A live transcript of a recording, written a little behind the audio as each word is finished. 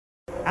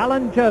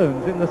Alan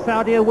Jones in the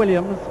Saudia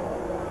Williams,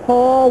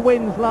 4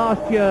 wins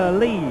last year,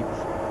 leads.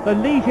 The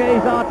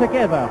Ligiers are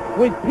together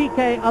with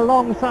Piquet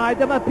alongside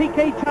them, and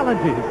Piquet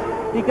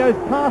challenges. He goes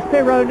past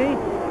Pironi,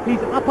 he's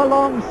up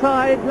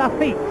alongside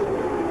Lafitte.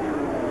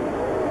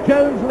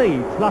 Jones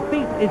leads,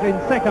 Lafitte is in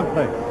second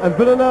place. And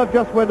Villeneuve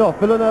just went off.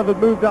 Villeneuve had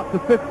moved up to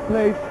 5th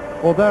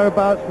place or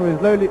thereabouts from his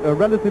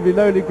relatively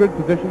lowly grid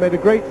position, made a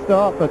great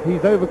start, but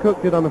he's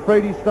overcooked it. I'm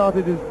afraid he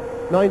started his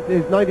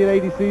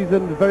 1980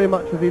 season very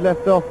much as he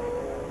left off.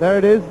 There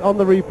it is on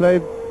the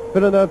replay.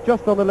 Villeneuve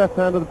just on the left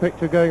hand of the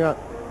picture going up.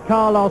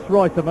 Carlos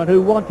Reutemann,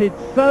 who wanted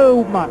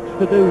so much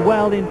to do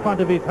well in front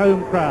of his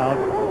home crowd,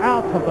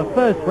 out of the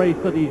first race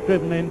that he's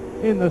driven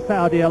in the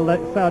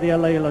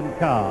Saudia Leyland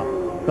car.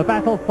 The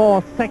battle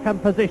for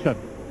second position.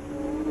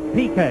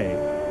 Piquet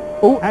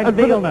and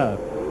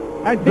Villeneuve.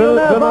 And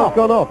Villeneuve's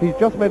gone off. He's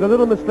just made a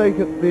little mistake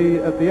at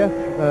the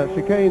S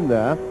chicane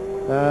there,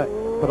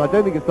 but I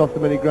don't think it's lost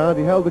him any ground.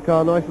 He held the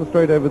car nice and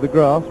straight over the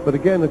grass, but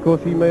again, of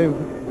course, he may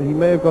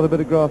have got a bit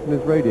of grass in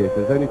his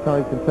radiators. Only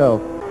time can tell.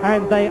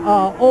 And they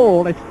are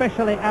all,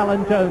 especially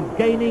Alan Jones,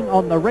 gaining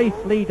on the race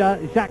leader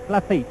Jacques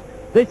Lafitte.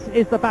 This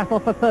is the battle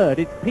for third.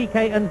 It's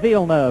Piquet and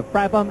Villeneuve,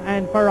 Brabham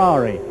and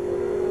Ferrari.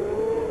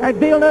 And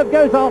Villeneuve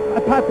goes off,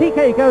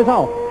 Piquet goes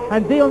off,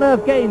 and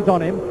Villeneuve gains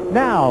on him.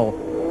 Now,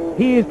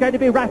 he is going to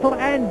be rattled,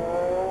 and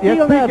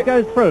Villeneuve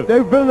goes through.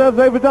 No, Villeneuve's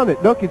overdone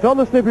it. Look, it's on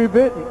the slippery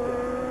bit.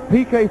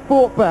 Piquet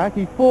fought back.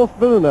 He forced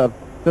Villeneuve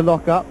to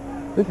lock up.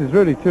 This is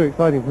really too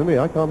exciting for me.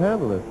 I can't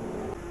handle this.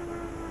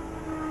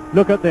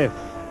 Look at this.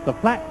 The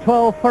flat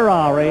 12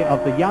 Ferrari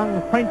of the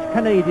young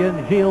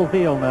French-Canadian Gilles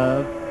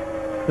Villeneuve.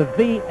 The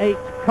V8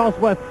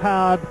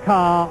 Cosworth-powered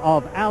car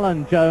of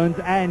Alan Jones,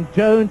 and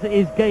Jones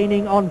is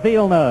gaining on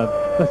Villeneuve.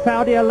 The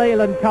Saudia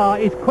Leyland car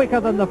is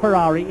quicker than the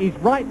Ferrari. He's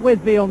right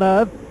with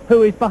Villeneuve,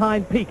 who is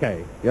behind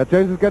Piquet. Yeah,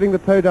 Jones is getting the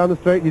toe down the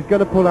straight. He's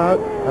going to pull out,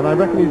 and I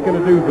reckon he's going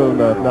to do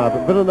Villeneuve now.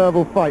 But Villeneuve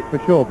will fight for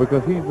sure,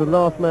 because he's the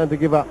last man to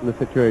give up in the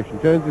situation.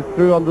 Jones is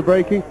through on the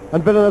braking,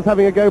 and Villeneuve's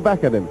having a go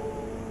back at him.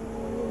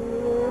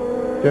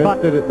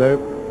 Jones did it,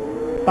 though.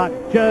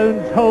 But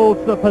Jones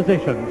holds the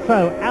position.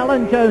 So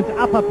Alan Jones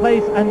upper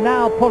place and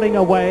now pulling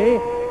away.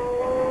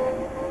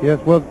 Yes,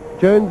 well,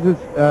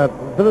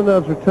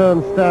 Villeneuve's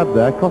return stab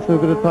there cost him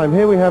a bit of time.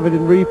 Here we have it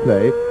in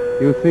replay.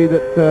 You'll see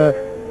that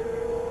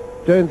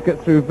Jones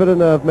gets through.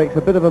 Villeneuve makes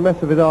a bit of a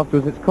mess of it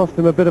afterwards. It's cost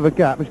him a bit of a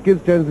gap, which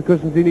gives Jones the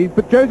cushions he needs.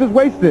 But Jones has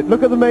wasted it.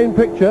 Look at the main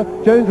picture.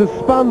 Jones has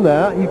spun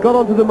there. He got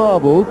onto the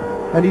marbles,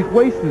 and he's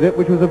wasted it,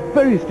 which was a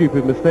very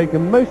stupid mistake,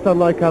 and most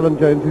unlike Alan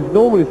Jones, who's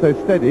normally so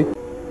steady.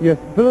 Yes,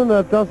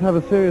 Villeneuve does have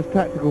a serious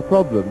tactical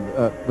problem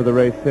for the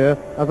race here.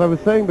 As I was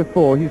saying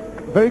before, he's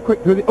very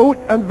quick through the... Oh,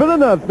 and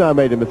Villeneuve's now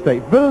made a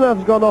mistake.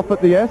 Villeneuve's gone off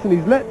at the S, and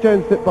he's let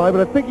Jones slip by,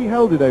 but I think he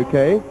held it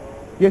okay.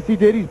 Yes, he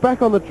did. He's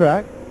back on the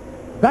track.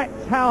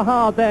 That's how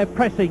hard they're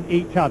pressing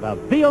each other.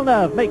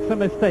 Villeneuve makes a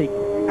mistake.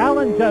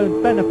 Alan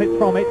Jones benefits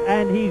from it,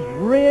 and he's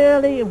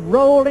really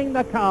rolling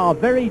the car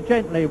very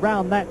gently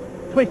round that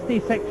twisty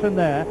section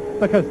there,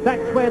 because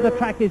that's where the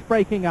track is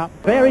breaking up.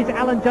 There is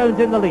Alan Jones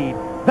in the lead.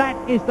 That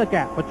is the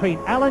gap between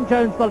Alan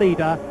Jones, the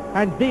leader,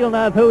 and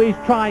Villeneuve, who is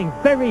trying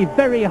very,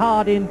 very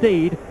hard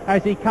indeed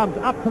as he comes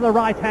up to the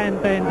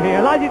right-hand bend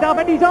here. Lights it up,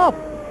 and he's off!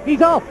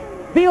 He's off!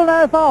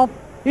 Villeneuve off!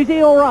 Is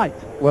he all right?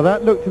 Well,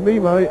 that looked to me,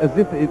 Murray, as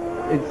if it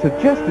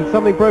suggested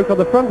something broke on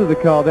the front of the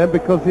car then,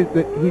 because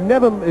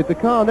the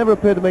car never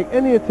appeared to make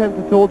any attempt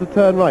at all to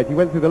turn right. He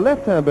went through the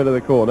left-hand bit of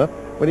the corner.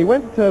 When he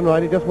went to turn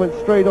right, it just went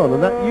straight on,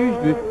 and that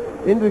usually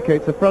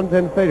indicates a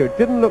front-end failure. It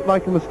didn't look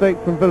like a mistake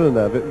from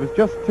Villeneuve. It was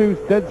just too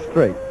dead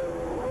straight.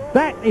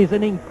 That is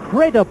an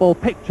incredible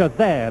picture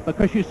there,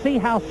 because you see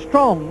how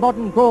strong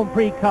modern Grand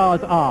Prix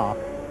cars are.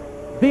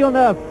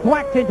 Villeneuve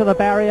whacked into the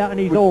barrier, and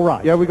he's all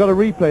right. Yeah, we've got a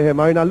replay here,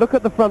 Murray. Now look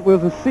at the front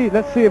wheels and see.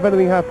 Let's see if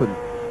anything happens.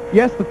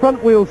 Yes, the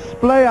front wheels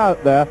splay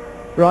out there.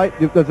 Right,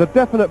 there's a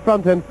definite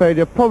front-end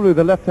failure, probably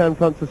the left-hand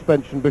front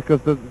suspension,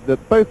 because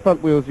both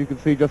front wheels you can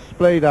see just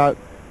splayed out,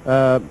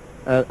 and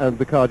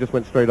the car just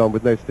went straight on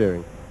with no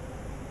steering.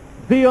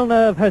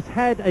 Villeneuve has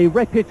had a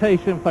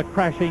reputation for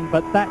crashing,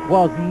 but that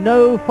was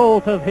no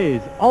fault of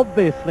his.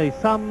 Obviously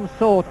some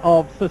sort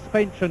of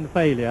suspension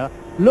failure.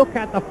 Look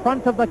at the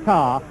front of the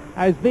car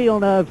as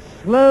Villeneuve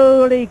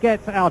slowly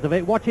gets out of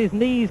it. Watch his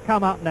knees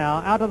come up now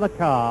out of the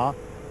car.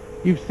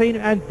 You've seen,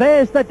 and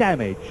there's the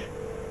damage.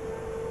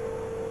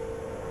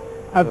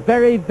 A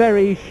very,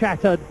 very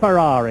shattered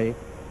Ferrari.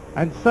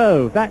 And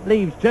so that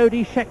leaves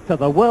Jody Scheckter,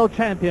 the world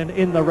champion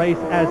in the race,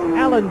 as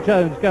Alan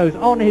Jones goes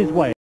on his way.